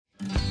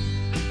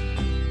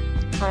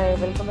Hi,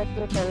 welcome back to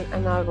the channel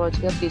and are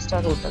watching a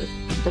 3-star hotel.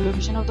 The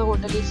location of the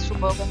hotel is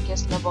superb and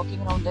guests love walking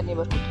around the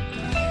neighborhood.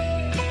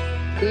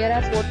 There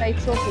are 4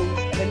 types of rooms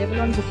available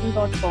on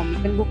booking.com.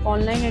 You can book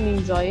online and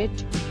enjoy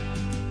it.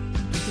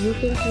 You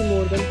can see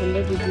more than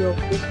 100 reviews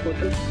of this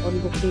hotel on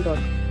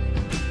booking.com.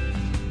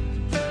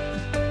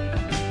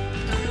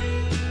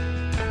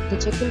 The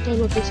check-in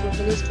time of this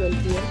hotel is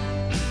 12 p.m.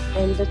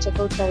 and the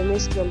check-out time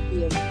is 12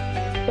 p.m.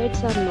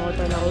 Pets are not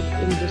allowed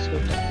in this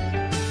hotel.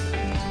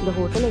 The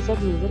hotel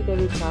accepts major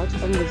credit cards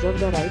and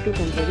reserves the right to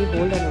temporarily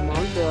hold an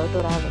amount prior to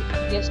arrival.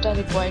 Guests are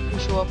required to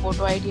show a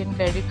photo ID and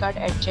credit card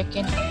at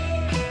check-in.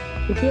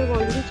 If you have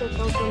already checked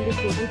out from this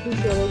hotel, please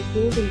share your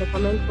experience in the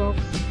comment box.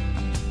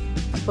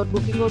 For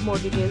booking or more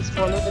details,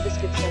 follow the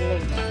description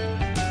link.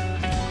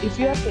 If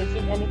you are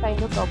facing any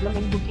kind of problem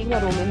in booking a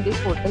room in this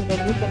hotel,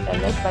 then you can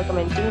tell us by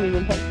commenting. We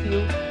will help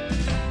you.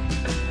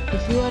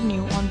 If you are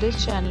new on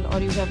this channel or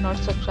you have not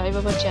subscribed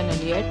our channel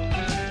yet,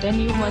 then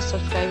you must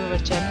subscribe our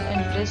channel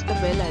and press the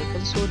bell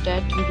icon so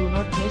that you do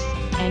not miss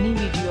any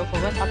video of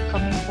our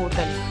upcoming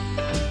hotel.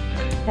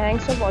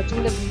 Thanks for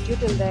watching the video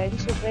till the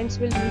end. So friends,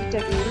 will meet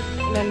again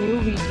in a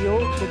new video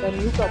with a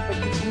new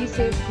property. Be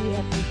safe, be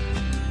happy.